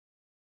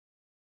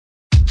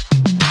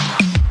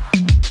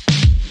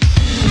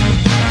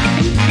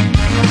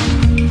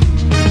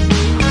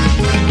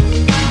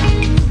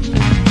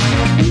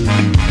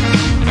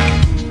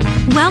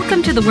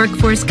to the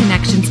Workforce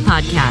Connections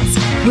podcast,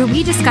 where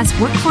we discuss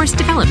workforce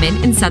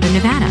development in Southern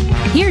Nevada.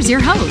 Here's your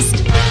host.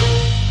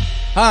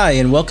 Hi,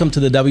 and welcome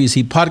to the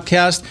WC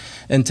podcast.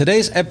 In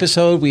today's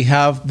episode, we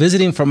have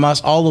visiting from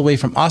us all the way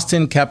from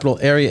Austin, capital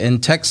area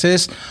in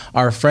Texas,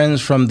 our friends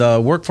from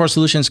the Workforce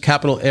Solutions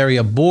Capital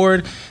Area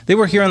Board. They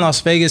were here in Las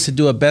Vegas to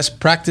do a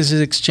best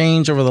practices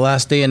exchange over the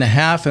last day and a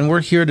half, and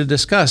we're here to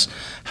discuss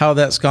how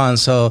that's gone.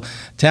 So,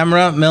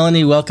 Tamara,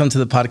 Melanie, welcome to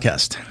the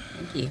podcast.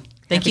 Thank you.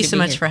 Thank you so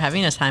much for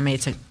having us, Jaime.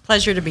 It's a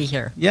pleasure to be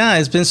here. Yeah,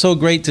 it's been so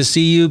great to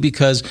see you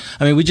because,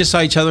 we just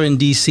saw each other in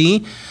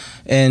D.C.,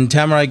 and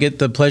Tamara, I get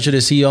the pleasure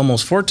to see you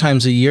almost 4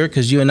 times a year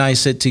because you and I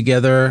sit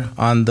together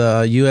on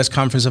the U.S.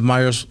 Conference of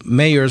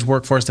Mayors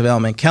Workforce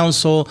Development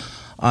Council,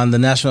 on the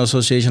National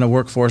Association of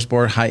Workforce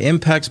Board High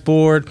Impacts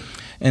Board.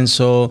 And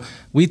so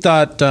we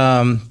thought,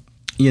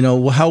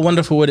 how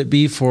wonderful would it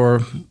be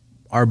for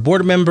our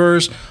board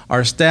members,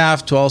 our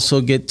staff to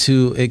also get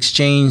to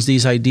exchange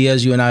these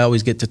ideas you and I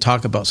always get to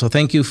talk about. So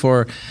thank you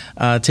for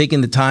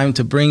taking the time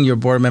to bring your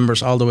board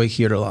members all the way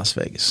here to Las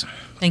Vegas.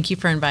 Thank you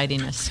for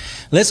inviting us.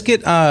 Let's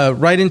get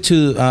right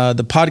into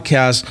the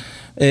podcast.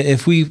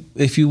 If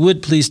you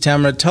would please,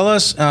 Tamara, tell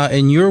us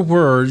in your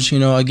words,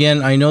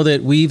 again, I know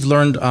that we've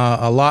learned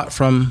a lot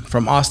from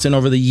Austin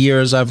over the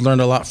years. I've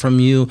learned a lot from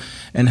you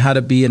and how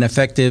to be an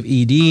effective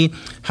ED,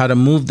 how to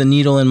move the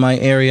needle in my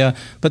area.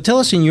 But tell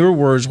us in your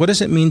words, what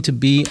does it mean to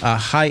be a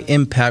high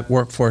impact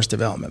workforce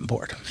development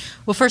board?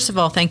 Well, first of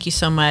all, thank you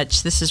so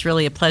much. This is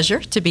really a pleasure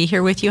to be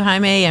here with you,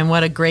 Jaime, and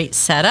what a great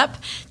setup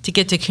to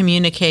get to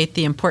communicate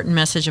the important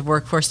message of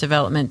workforce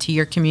development to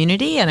your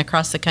community and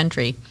across the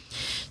country.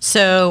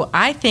 So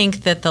I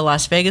think that the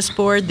Las Vegas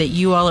board, that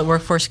you all at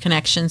Workforce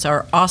Connections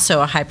are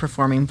also a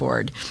high-performing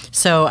board.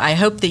 So I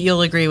hope that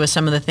you'll agree with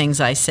some of the things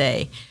I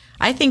say.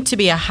 I think to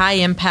be a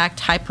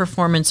high-impact,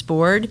 high-performance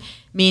board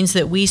means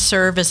that we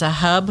serve as a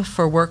hub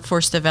for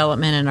workforce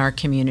development in our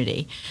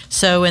community.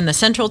 So in the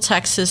Central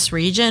Texas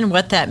region,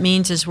 what that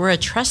means is we're a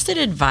trusted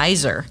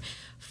advisor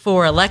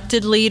for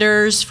elected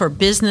leaders, for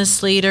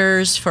business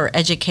leaders, for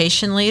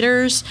education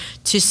leaders,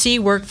 to see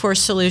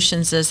Workforce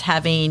Solutions as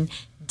having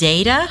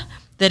data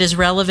that is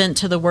relevant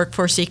to the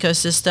workforce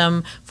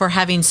ecosystem, for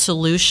having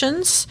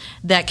solutions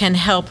that can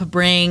help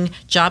bring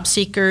job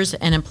seekers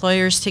and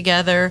employers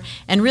together,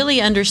 and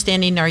really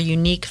understanding our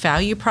unique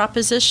value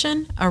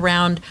proposition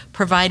around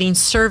providing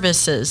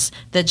services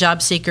that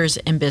job seekers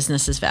and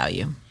businesses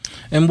value.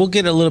 And we'll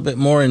get a little bit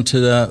more into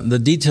the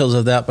details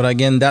of that, but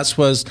again, that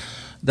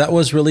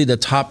was really the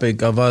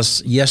topic of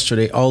us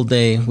yesterday all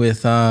day.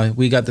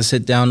 We got to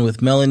sit down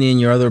with Melanie and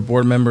your other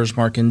board members,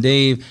 Mark and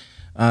Dave,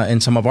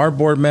 and some of our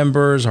board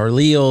members, our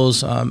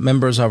LEOs,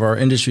 members of our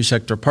industry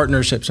sector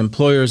partnerships,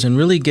 employers, and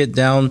really get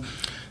down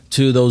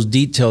to those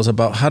details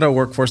about how the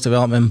Workforce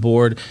Development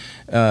Board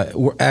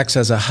acts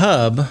as a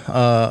hub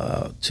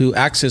to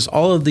access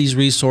all of these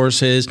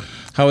resources,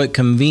 how it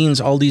convenes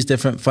all these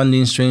different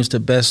funding streams to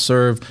best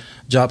serve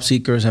job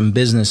seekers and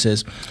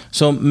businesses.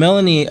 So,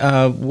 Melanie,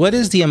 what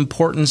is the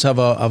importance of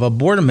a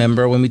board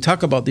member when we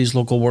talk about these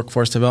local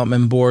workforce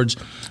development boards?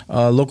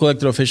 Local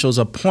elected officials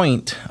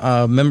appoint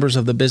members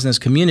of the business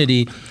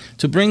community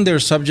to bring their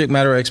subject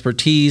matter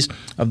expertise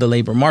of the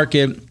labor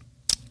market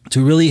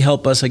to really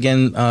help us,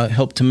 again,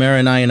 help Tamara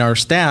and I and our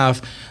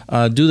staff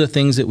do the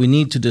things that we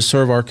need to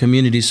serve our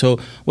community. So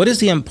what is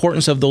the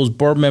importance of those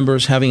board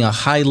members having a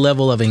high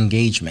level of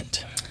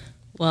engagement?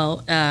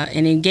 Well,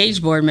 an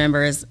engaged board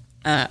member is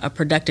a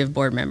productive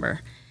board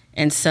member.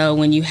 And so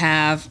when you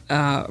have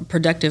a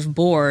productive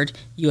board,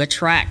 you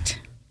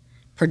attract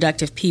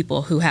productive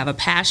people who have a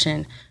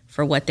passion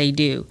for what they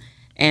do.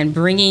 And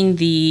bringing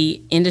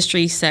the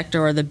industry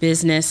sector or the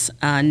business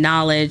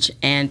knowledge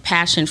and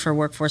passion for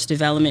workforce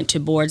development to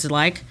boards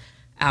like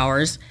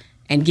ours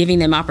and giving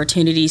them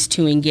opportunities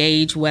to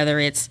engage, whether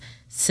it's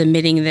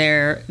submitting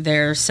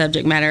their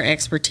subject matter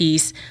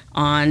expertise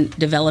on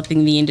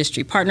developing the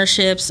industry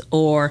partnerships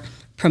or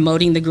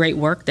promoting the great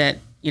work that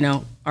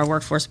our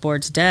workforce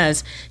boards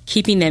does,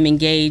 keeping them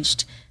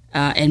engaged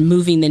and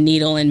moving the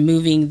needle and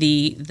moving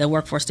the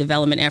workforce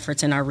development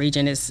efforts in our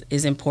region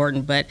is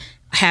important. But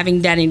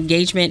having that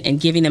engagement and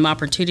giving them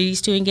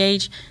opportunities to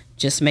engage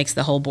just makes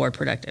the whole board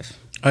productive.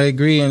 I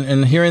agree.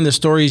 And hearing the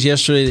stories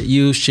yesterday that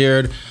you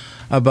shared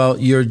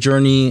about your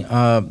journey,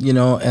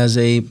 as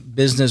a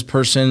business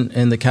person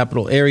in the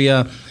capital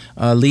area,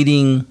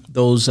 leading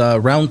those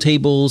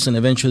roundtables and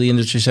eventually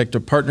industry sector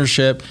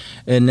partnership,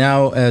 and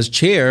now as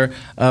chair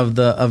of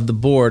the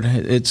board,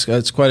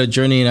 it's quite a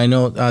journey. And I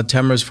know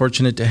Tamara is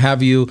fortunate to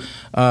have you.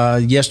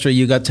 Yesterday,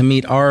 you got to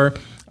meet our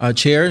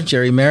chair,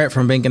 Jerry Merritt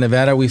from Bank of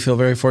Nevada. We feel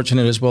very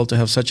fortunate as well to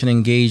have such an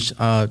engaged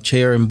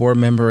chair and board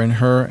member in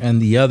her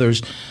and the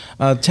others.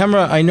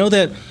 Tamara, I know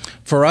that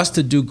for us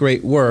to do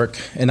great work,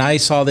 and I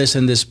saw this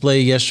in display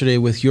yesterday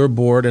with your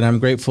board, and I'm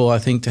grateful, I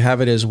think, to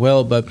have it as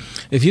well. But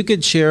if you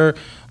could share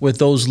with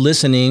those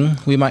listening,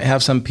 we might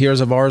have some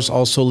peers of ours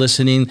also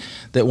listening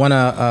that want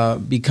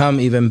to become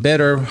even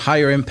better,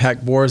 higher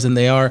impact boards than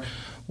they are.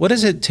 What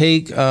does it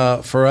take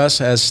for us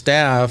as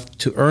staff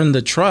to earn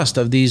the trust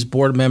of these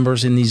board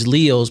members and these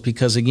LEOs?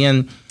 Because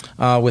again,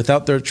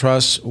 Without their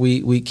trust,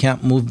 we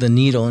can't move the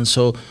needle. And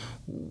so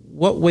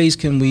what ways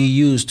can we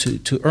use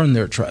to earn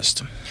their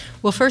trust?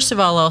 Well, first of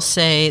all, I'll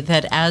say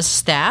that as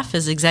staff,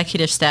 as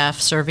executive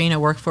staff serving a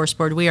workforce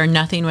board, we are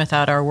nothing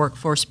without our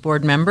workforce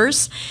board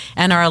members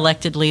and our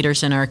elected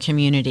leaders in our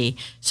community.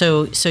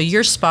 So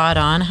you're spot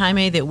on,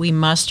 Jaime, that we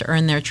must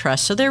earn their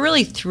trust. So there are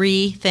really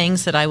three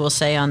things that I will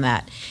say on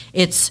that.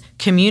 It's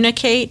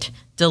communicate,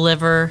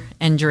 deliver,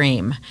 and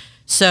dream.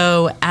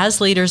 So as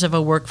leaders of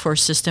a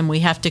workforce system, we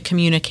have to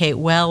communicate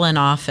well and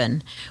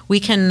often. We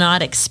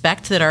cannot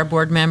expect that our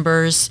board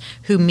members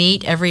who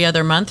meet every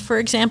other month, for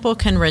example,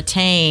 can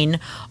retain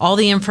all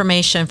the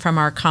information from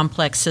our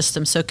complex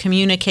system. So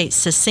communicate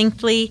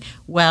succinctly,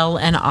 well,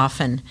 and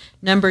often.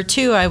 Number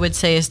two, I would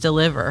say, is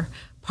deliver.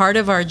 Part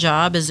of our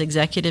job as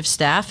executive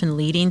staff and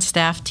leading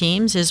staff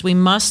teams is we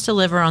must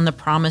deliver on the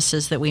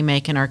promises that we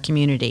make in our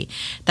community.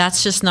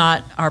 That's just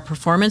not our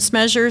performance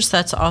measures.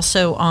 That's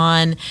also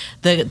on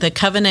the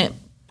covenant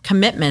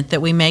commitment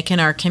that we make in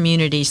our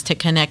communities to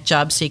connect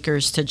job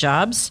seekers to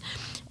jobs.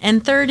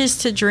 And third is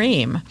to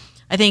dream.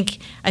 I think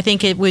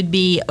it would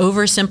be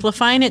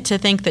oversimplifying it to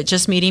think that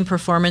just meeting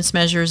performance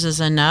measures is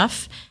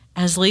enough.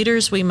 As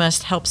leaders, we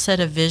must help set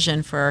a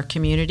vision for our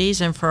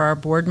communities and for our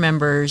board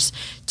members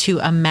to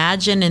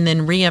imagine and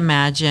then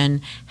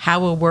reimagine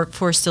how a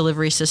workforce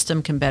delivery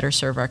system can better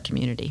serve our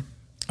community.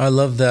 I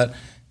love that.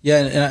 Yeah,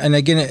 and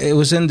again, it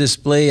was in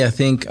display, I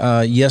think,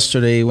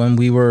 yesterday when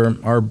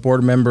our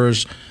board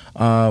members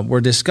were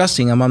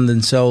discussing among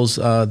themselves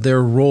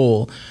their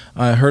role.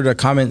 I heard a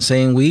comment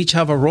saying we each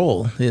have a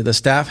role. The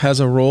staff has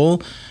a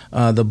role,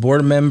 the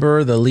board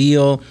member, the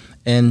LEO,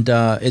 and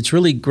it's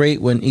really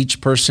great when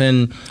each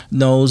person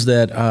knows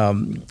that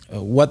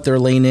what their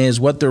lane is,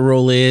 what their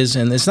role is.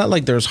 And it's not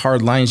like there's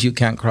hard lines you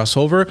can't cross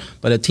over,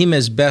 but a team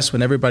is best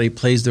when everybody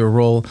plays their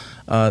role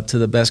to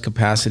the best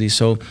capacity.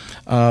 So,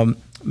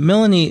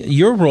 Melanie,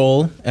 your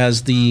role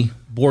as the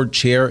board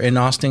chair in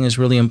Austin is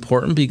really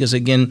important because,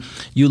 again,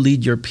 you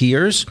lead your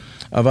peers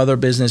of other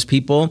business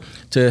people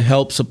to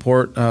help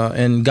support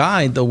and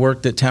guide the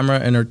work that Tamara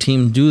and her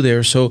team do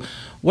there. So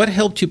what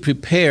helped you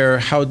prepare?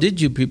 How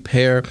did you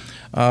prepare?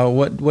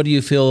 What do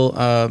you feel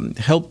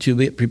helped you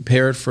get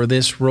prepared for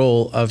this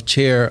role of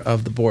chair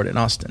of the board in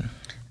Austin?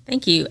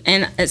 Thank you.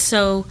 And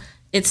so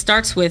it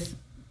starts with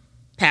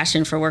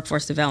passion for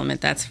workforce development.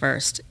 That's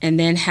first. And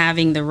then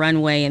having the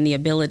runway and the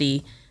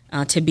ability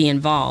to be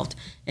involved.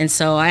 And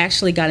so I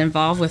actually got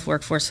involved with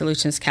Workforce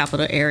Solutions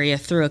Capital Area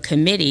through a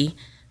committee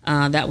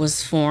that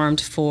was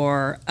formed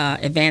for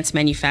advanced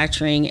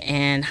manufacturing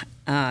and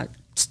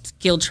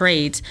skilled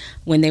trades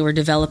when they were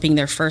developing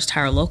their first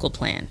hire local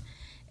plan.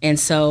 And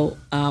so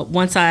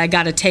once I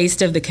got a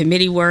taste of the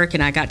committee work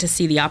and I got to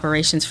see the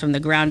operations from the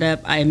ground up,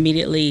 I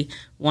immediately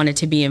wanted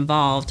to be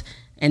involved.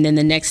 And then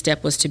the next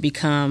step was to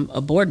become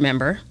a board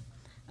member.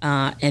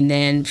 And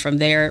then from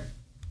there,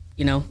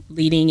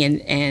 leading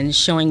and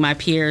showing my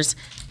peers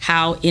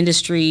how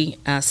industry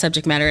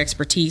subject matter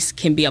expertise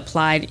can be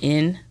applied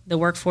in the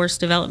workforce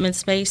development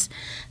space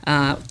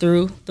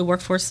through the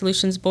Workforce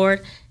Solutions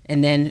Board.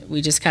 And then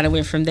we just kind of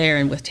went from there.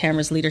 And with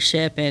Tamara's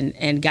leadership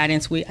and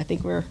guidance, I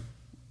think we're a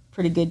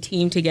pretty good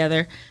team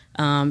together.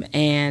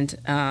 Working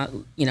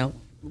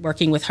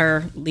with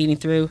her, leading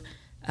through,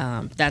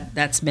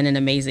 that's been an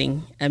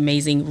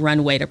amazing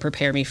runway to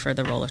prepare me for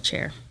the role of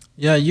chair.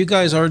 Yeah, you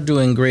guys are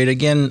doing great.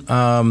 Again,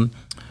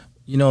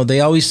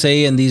 they always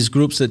say in these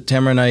groups that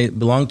Tamara and I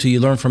belong to, you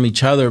learn from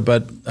each other.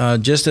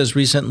 But just as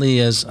recently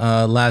as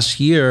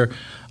last year,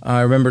 I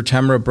remember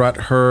Tamara brought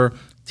her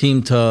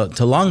team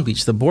to Long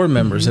Beach, the board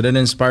members. Mm-hmm. And it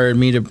inspired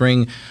me to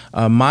bring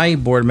my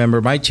board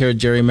member, my chair,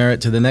 Jerry Merritt,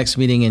 to the next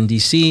meeting in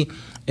D.C.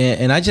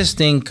 And I just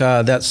think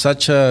that's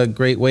such a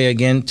great way,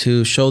 again,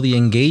 to show the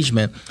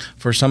engagement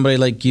for somebody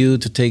like you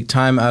to take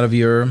time out of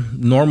your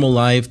normal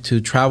life to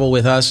travel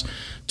with us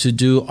to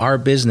do our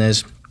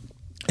business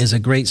is a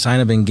great sign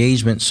of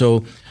engagement.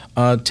 So,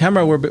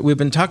 Tamara, we've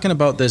been talking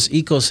about this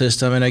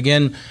ecosystem. And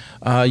again,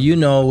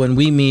 when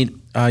we meet,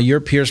 your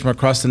peers from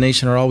across the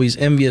nation are always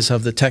envious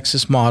of the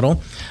Texas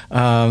model.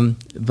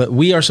 But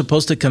we are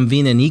supposed to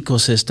convene an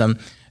ecosystem.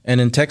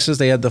 And in Texas,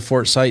 they had the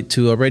foresight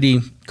to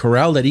already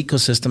corral that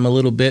ecosystem a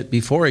little bit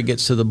before it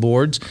gets to the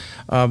boards.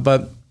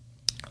 But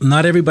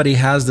not everybody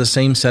has the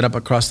same setup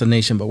across the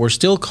nation. But we're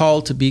still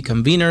called to be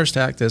conveners, to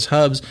act as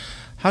hubs.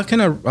 How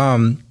can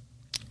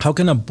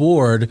a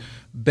board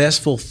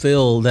best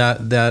fulfill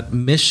that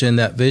mission,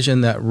 that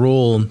vision, that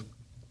role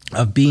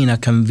of being a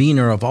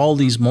convener of all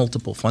these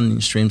multiple funding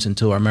streams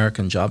into our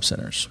American job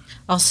centers?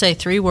 I'll say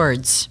 3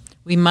 words.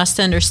 We must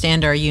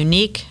understand our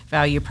unique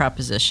value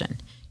proposition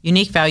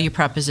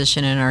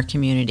in our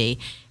community.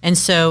 And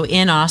so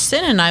in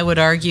Austin, and I would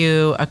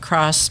argue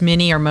across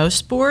many or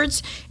most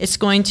boards, it's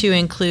going to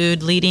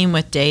include leading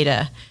with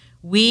data.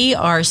 We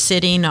are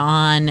sitting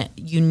on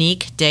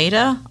unique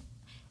data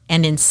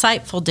and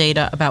insightful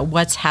data about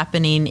what's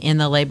happening in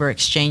the labor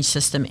exchange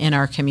system in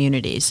our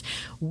communities.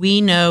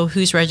 We know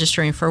who's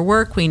registering for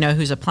work. We know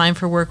who's applying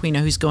for work. We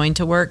know who's going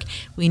to work.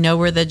 We know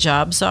where the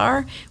jobs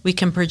are. We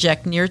can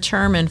project near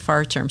term and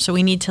far term. So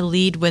we need to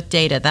lead with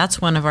data.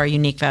 That's one of our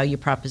unique value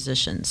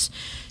propositions.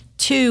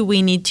 2,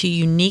 we need to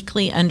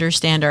uniquely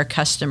understand our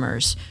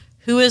customers.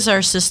 Who is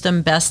our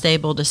system best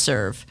able to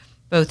serve?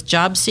 Both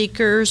job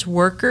seekers,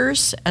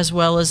 workers, as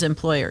well as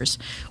employers.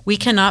 We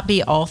cannot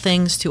be all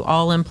things to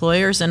all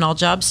employers and all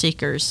job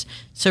seekers.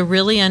 So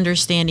really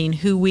understanding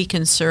who we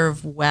can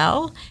serve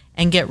well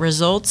and get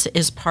results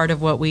is part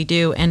of what we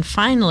do. And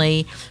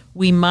finally,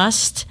 we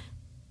must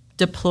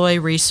deploy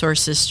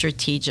resources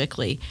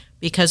strategically.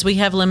 Because we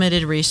have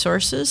limited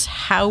resources,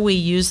 how we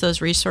use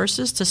those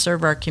resources to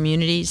serve our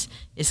communities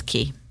is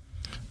key.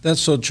 That's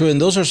so true. And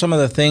those are some of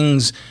the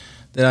things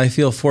that I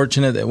feel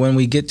fortunate that when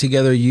we get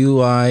together,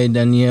 you, I,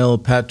 Danielle,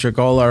 Patrick,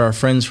 all our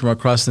friends from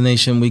across the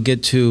nation, we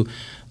get to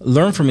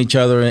learn from each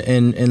other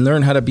and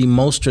learn how to be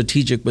most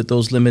strategic with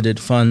those limited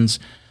funds.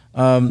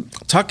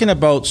 Talking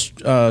about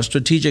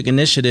strategic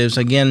initiatives,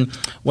 again,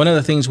 one of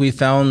the things we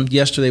found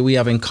yesterday we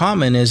have in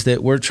common is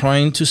that we're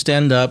trying to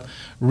stand up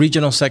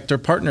regional sector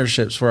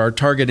partnerships for our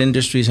target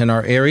industries in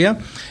our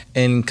area,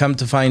 and come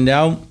to find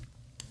out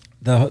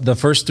the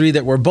first 3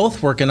 that we're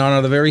both working on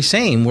are the very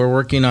same. We're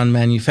working on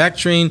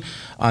manufacturing,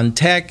 on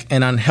tech,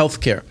 and on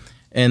healthcare.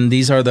 And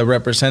these are the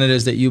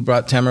representatives that you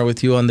brought, Tamara,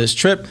 with you on this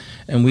trip.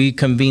 And we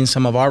convened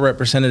some of our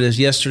representatives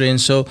yesterday. And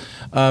so,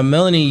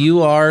 Melanie,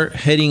 you are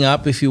heading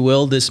up, if you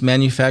will, this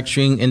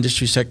manufacturing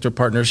industry sector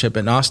partnership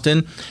in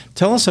Austin.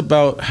 Tell us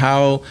about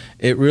how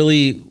it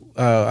really,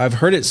 I've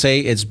heard it say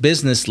it's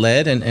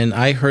business-led, and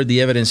I heard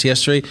the evidence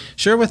yesterday.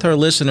 Share with our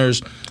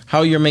listeners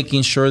how you're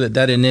making sure that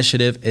that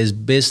initiative is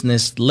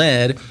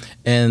business-led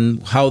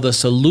and how the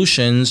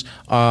solutions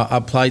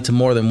apply to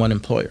more than one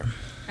employer.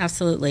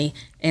 Absolutely.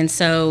 And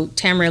so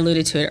Tamara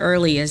alluded to it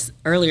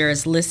earlier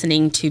as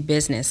listening to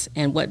business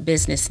and what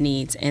business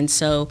needs. And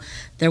so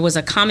there was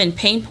a common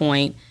pain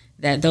point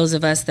that those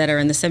of us that are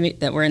in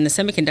that were in the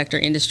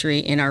semiconductor industry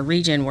in our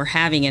region were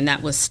having, and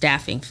that was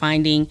staffing,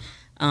 finding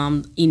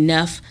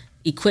enough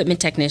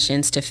equipment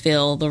technicians to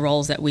fill the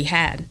roles that we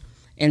had.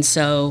 And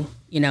so,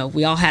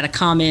 we all had a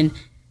common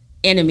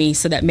enemy,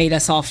 so that made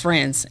us all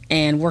friends.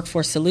 And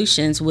Workforce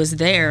Solutions was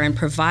there and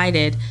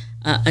provided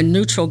a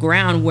neutral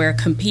ground where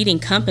competing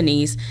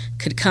companies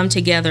could come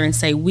together and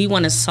say, we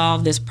want to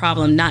solve this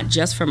problem, not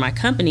just for my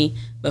company,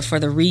 but for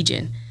the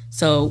region.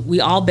 So we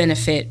all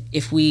benefit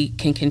if we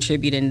can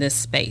contribute in this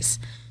space.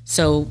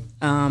 So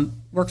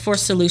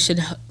Workforce Solutions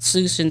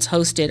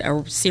hosted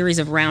a series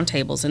of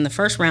roundtables, and the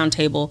first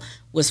roundtable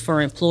was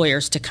for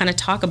employers to kind of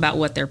talk about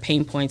what their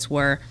pain points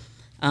were.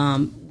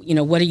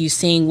 What are you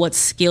seeing?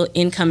 What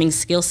incoming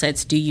skill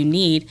sets do you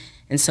need?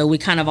 And so we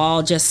kind of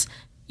all just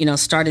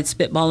started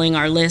spitballing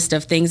our list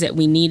of things that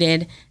we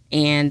needed,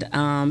 and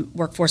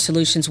Workforce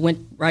Solutions went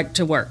right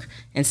to work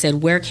and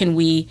said, where can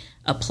we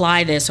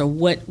apply this, or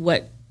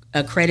what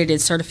accredited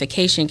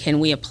certification can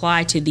we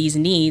apply to these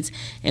needs?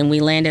 And we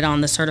landed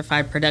on the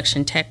Certified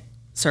Production Tech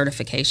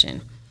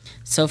certification.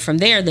 So from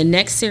there, the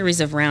next series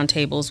of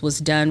roundtables was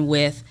done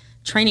with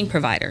training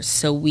providers.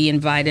 So we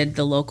invited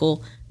the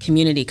local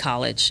community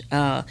college.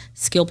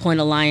 Skill Point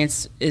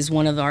Alliance is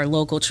one of our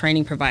local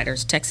training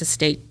providers, Texas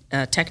State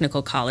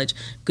Technical College,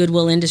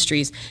 Goodwill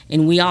Industries.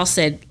 And we all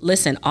said,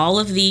 listen, all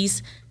of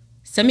these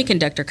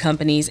semiconductor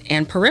companies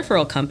and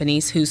peripheral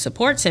companies who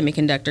support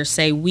semiconductors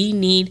say we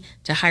need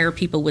to hire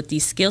people with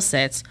these skill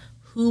sets.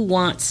 Who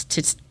wants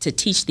to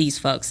teach these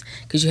folks?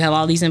 Because you have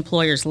all these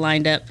employers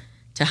lined up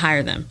to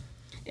hire them.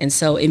 And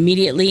so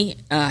immediately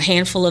a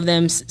handful of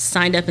them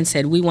signed up and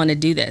said, we want to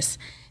do this.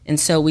 And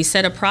so we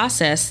set a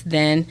process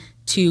then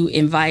to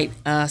invite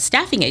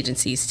staffing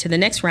agencies to the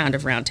next round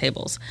of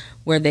roundtables,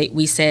 where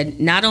we said,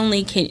 not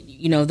only can,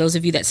 those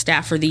of you that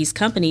staff for these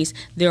companies,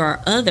 there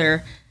are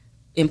other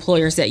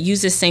employers that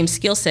use the same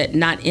skill set,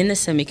 not in the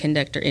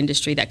semiconductor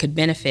industry, that could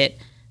benefit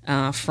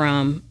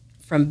from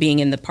being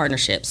in the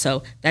partnership.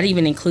 So that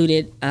even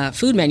included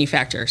food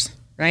manufacturers,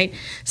 right?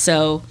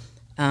 So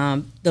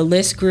the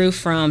list grew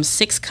from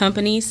 6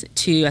 companies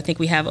to, I think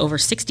we have over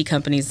 60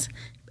 companies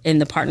in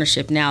the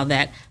partnership now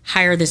that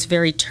hire this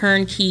very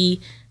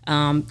turnkey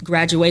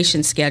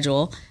graduation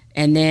schedule.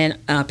 And then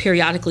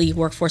periodically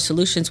Workforce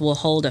Solutions will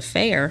hold a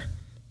fair,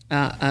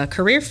 a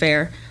career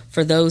fair,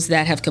 for those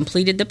that have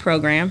completed the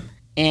program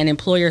and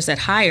employers that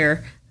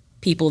hire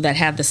people that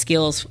have the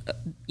skills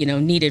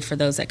needed for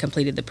those that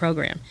completed the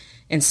program.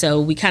 And so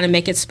we kind of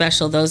make it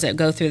special. Those that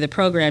go through the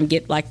program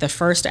get like the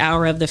first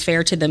hour of the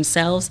fair to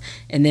themselves,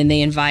 and then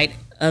they invite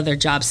other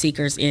job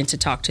seekers in to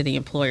talk to the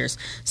employers.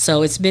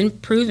 So it's been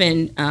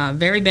proven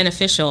very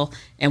beneficial,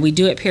 and we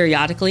do it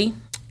periodically.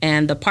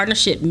 And the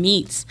partnership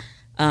meets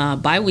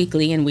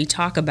biweekly, and we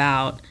talk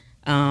about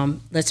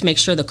let's make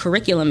sure the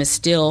curriculum is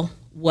still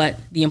what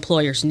the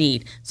employers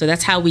need. So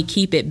that's how we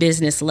keep it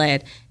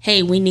business-led.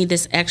 Hey, we need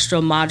this extra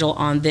module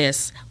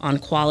on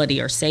quality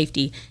or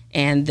safety.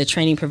 And the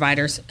training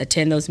providers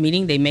attend those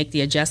meetings, they make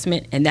the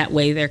adjustment, and that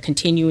way they're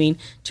continuing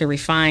to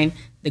refine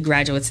the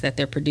graduates that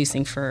they're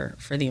producing for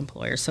the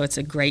employer. So it's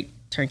a great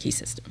turnkey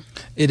system.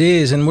 It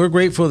is, and we're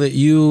grateful that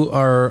you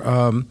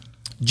are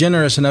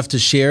generous enough to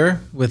share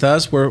with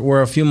us.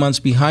 We're a few months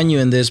behind you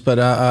in this, but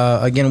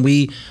again,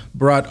 we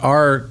brought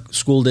our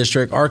school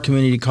district, our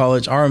community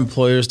college, our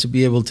employers to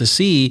be able to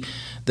see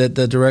that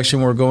the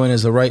direction we're going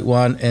is the right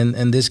one,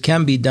 and this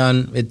can be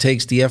done. It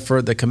takes the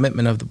effort, the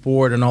commitment of the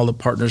board and all the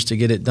partners to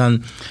get it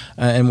done,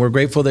 and we're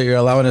grateful that you're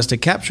allowing us to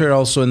capture it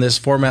also in this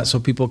format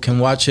so people can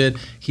watch it,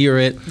 hear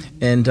it,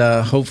 and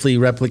hopefully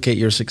replicate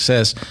your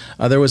success.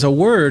 There was a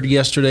word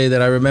yesterday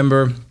that I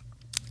remember.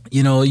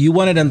 You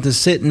wanted them to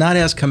sit not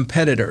as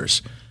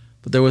competitors,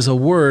 but there was a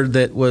word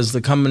that was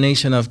the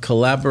combination of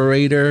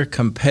collaborator,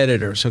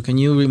 competitor. So can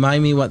you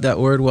remind me what that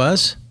word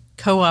was?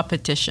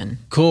 Co-opetition.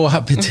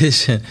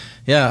 Co-opetition.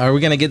 Yeah. Are we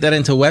going to get that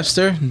into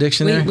Webster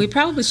Dictionary? We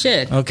probably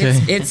should. Okay.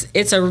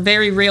 It's a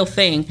very real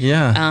thing.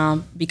 Yeah.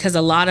 Because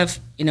a lot of,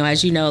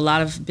 as you know, a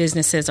lot of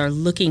businesses are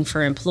looking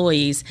for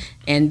employees,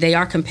 and they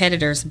are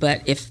competitors,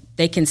 but if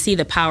they can see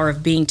the power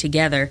of being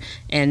together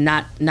and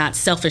not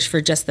selfish for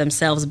just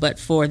themselves, but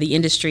for the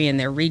industry and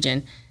their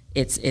region,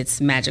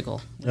 it's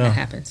magical when that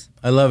happens.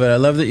 I love it. I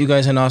love that you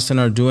guys in Austin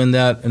are doing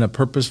that in a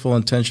purposeful,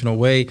 intentional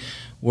way.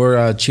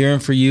 We're cheering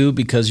for you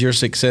because your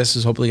success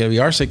is hopefully going to be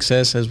our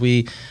success as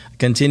we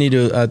continue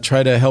to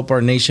try to help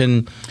our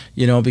nation,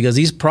 because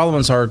these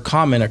problems are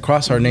common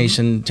across our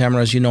nation.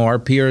 Tamara, as you know, our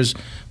peers,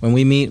 when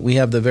we meet, we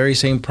have the very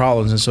same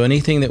problems. And so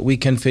anything that we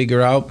can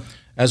figure out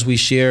as we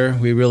share,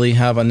 we really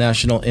have a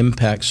national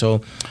impact.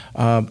 So,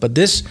 but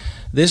this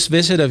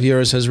visit of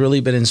yours has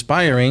really been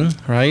inspiring,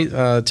 right?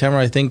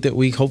 Tamara, I think that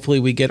hopefully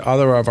we get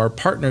other of our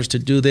partners to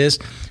do this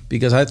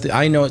because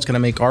I know it's going to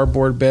make our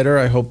board better.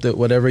 I hope that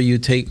whatever you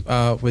take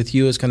with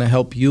you is going to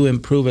help you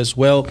improve as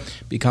well,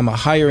 become a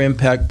higher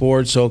impact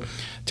board. So,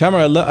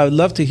 Tamara, I'd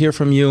love to hear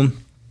from you.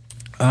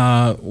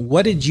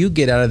 What did you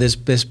get out of this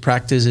best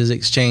practices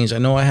exchange? I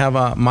know I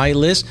have my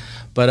list,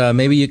 but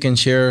maybe you can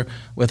share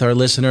with our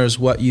listeners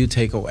what you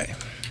take away.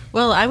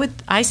 Well,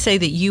 I say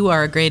that you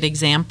are a great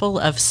example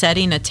of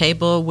setting a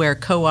table where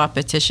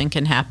co-opetition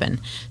can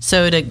happen.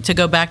 So to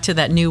go back to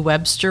that new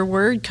Webster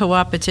word,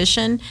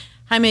 co-opetition,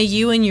 Jaime,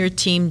 you and your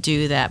team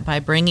do that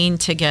by bringing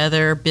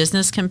together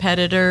business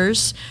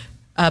competitors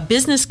in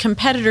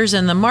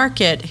the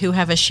market who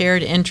have a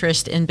shared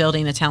interest in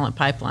building a talent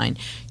pipeline.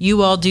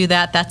 You all do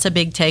that. That's a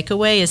big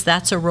takeaway,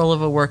 that's a role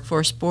of a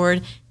workforce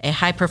board, a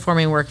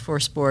high-performing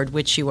workforce board,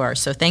 which you are.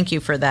 So thank you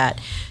for that.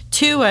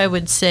 2, I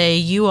would say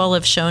you all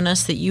have shown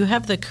us that you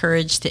have the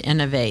courage to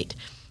innovate.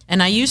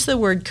 And I use the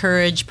word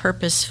courage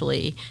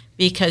purposefully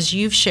because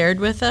you've shared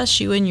with us,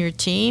 you and your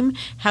team,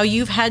 how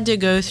you've had to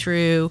go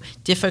through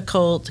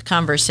difficult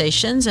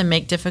conversations and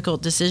make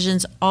difficult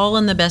decisions, all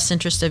in the best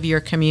interest of your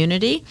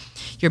community,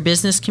 your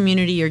business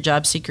community, your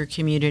job seeker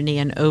community,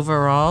 and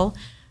overall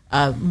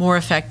more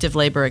effective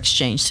labor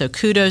exchange. So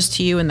kudos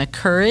to you and the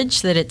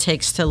courage that it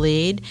takes to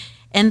lead.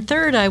 And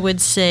 3rd, I would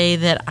say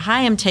that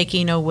I am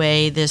taking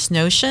away this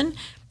notion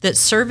that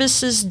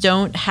services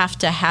don't have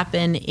to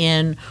happen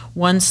in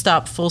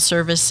one-stop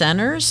full-service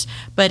centers.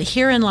 But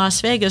here in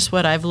Las Vegas,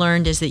 what I've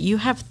learned is that you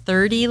have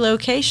 30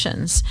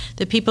 locations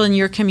that people in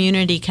your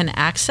community can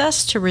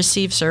access to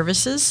receive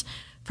services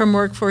from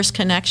Workforce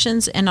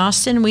Connections. In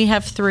Austin, we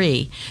have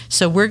 3.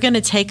 So we're going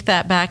to take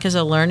that back as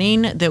a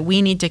learning that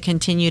we need to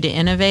continue to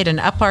innovate and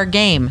up our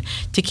game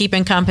to keep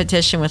in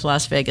competition with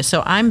Las Vegas.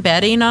 So I'm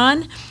betting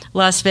on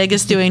Las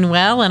Vegas doing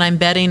well, and I'm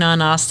betting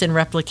on Austin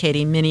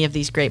replicating many of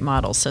these great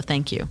models. So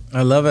thank you.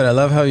 I love it. I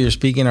love how you're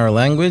speaking our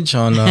language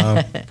on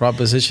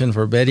proposition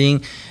for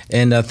betting.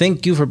 And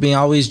thank you for being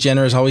always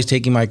generous, always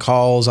taking my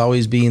calls,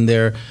 always being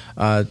there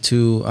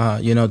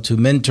to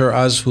mentor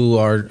us who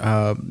are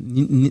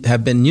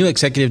have been new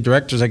executive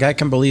directors. Like I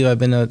can't believe I've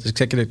been an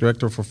executive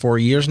director for 4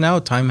 years now.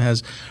 Time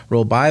has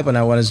rolled by, but when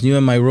I was new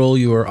in my role,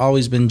 you were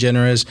always been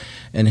generous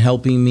and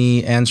helping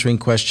me, answering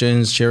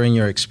questions, sharing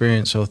your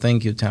experience. So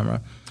thank you,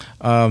 Tamara.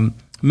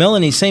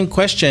 Melanie, same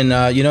question.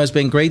 It's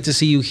been great to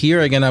see you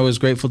here. Again, I was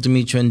grateful to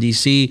meet you in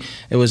D.C.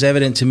 It was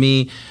evident to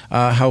me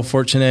how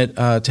fortunate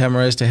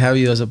Tamara is to have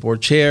you as a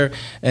board chair.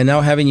 And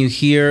now having you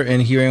here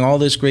and hearing all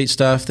this great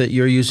stuff that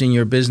you're using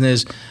your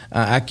business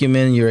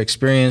acumen, your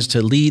experience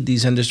to lead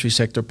these industry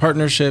sector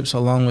partnerships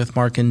along with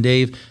Mark and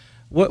Dave.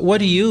 What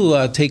do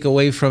you take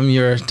away from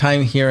your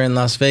time here in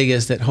Las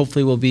Vegas that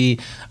hopefully will be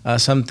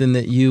something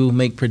that you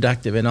make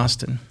productive in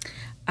Austin?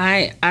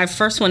 I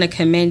first want to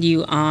commend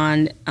you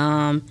on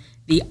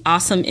the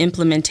awesome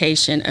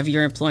implementation of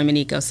your employment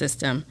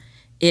ecosystem.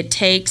 It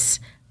takes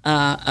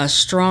a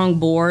strong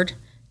board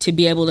to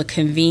be able to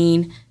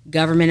convene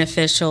government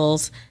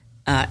officials,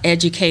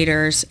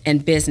 educators,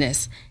 and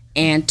business,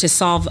 and to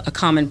solve a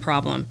common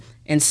problem.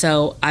 And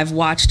so I've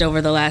watched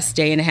over the last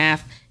day and a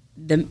half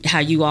how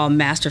you all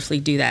masterfully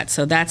do that.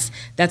 So that's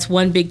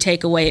one big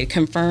takeaway. It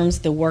confirms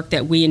the work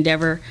that we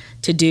endeavor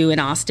to do in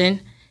Austin.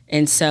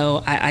 And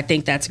so I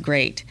think that's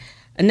great.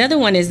 Another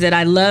one is that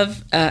I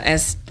love,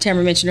 as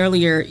Tamara mentioned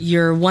earlier,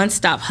 your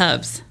one-stop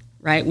hubs,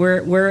 right?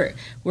 We're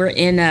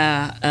in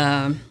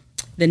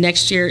the the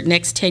next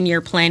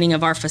 10-year planning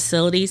of our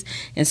facilities.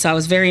 And so I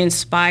was very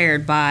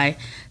inspired by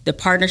the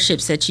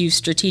partnerships that you've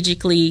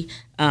strategically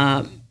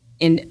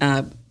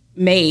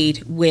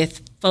made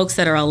with folks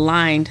that are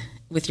aligned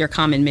with your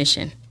common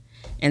mission.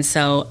 And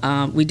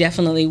so we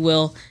definitely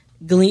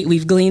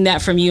we've gleaned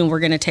that from you, and we're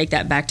going to take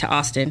that back to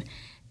Austin.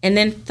 And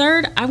then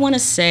third, I want to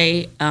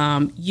say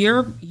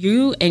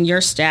you and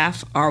your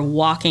staff are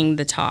walking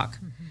the talk.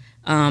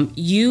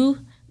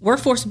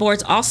 Workforce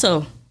boards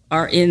also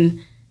are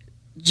in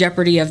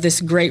jeopardy of this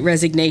great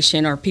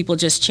resignation or people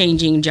just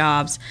changing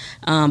jobs.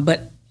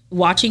 But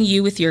watching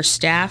you with your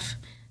staff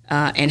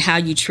and how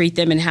you treat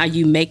them and how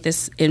you make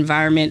this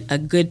environment a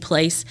good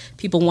place,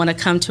 people want to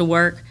come to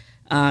work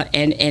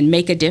and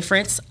make a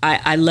difference.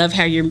 I love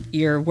how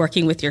you're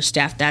working with your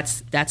staff.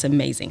 That's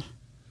amazing.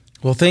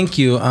 Well, thank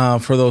you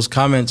for those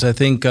comments. I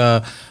think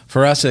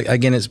for us,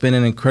 again, it's been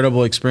an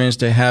incredible experience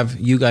to have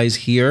you guys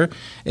here.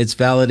 It's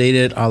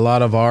validated a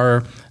lot of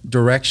our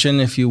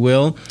direction, if you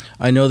will.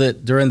 I know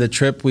that during the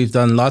trip, we've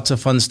done lots of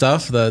fun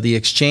stuff. The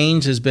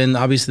exchange has been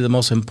obviously the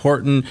most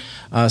important,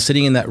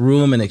 sitting in that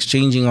room and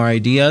exchanging our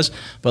ideas.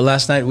 But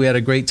last night, we had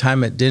a great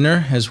time at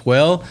dinner as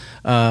well.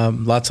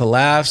 Lots of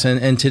laughs.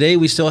 And today,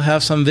 we still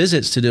have some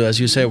visits to do. As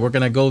you say, we're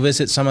going to go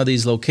visit some of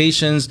these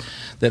locations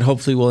that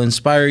hopefully will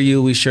inspire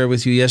you. We shared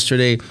with you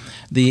yesterday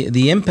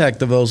the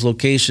impact of those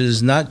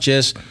locations, not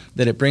just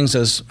that it brings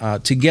us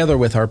together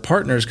with our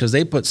partners because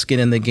they put skin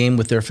in the game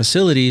with their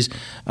facilities,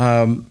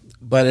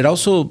 but it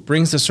also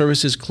brings the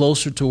services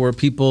closer to where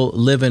people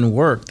live and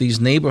work.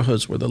 These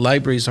neighborhoods where the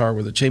libraries are,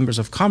 where the chambers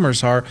of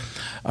commerce are,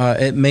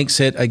 it makes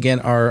it, again,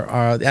 our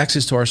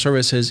access to our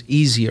services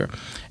easier.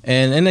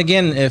 And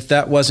again, if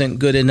that wasn't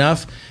good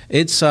enough,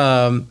 it's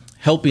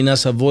helping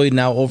us avoid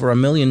now over $1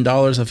 million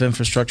of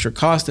infrastructure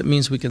cost. It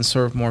means we can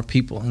serve more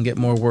people and get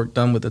more work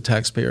done with the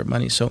taxpayer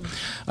money. So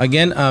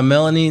again,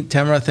 Melanie,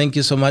 Tamara, thank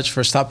you so much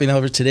for stopping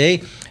over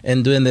today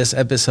and doing this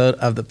episode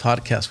of the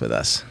podcast with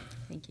us.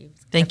 Thank you.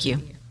 Thank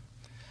you.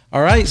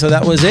 All right, so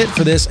that was it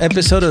for this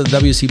episode of the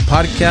WC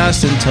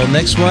Podcast. Until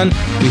next one,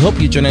 we hope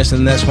you join us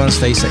in the next one.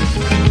 Stay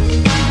safe.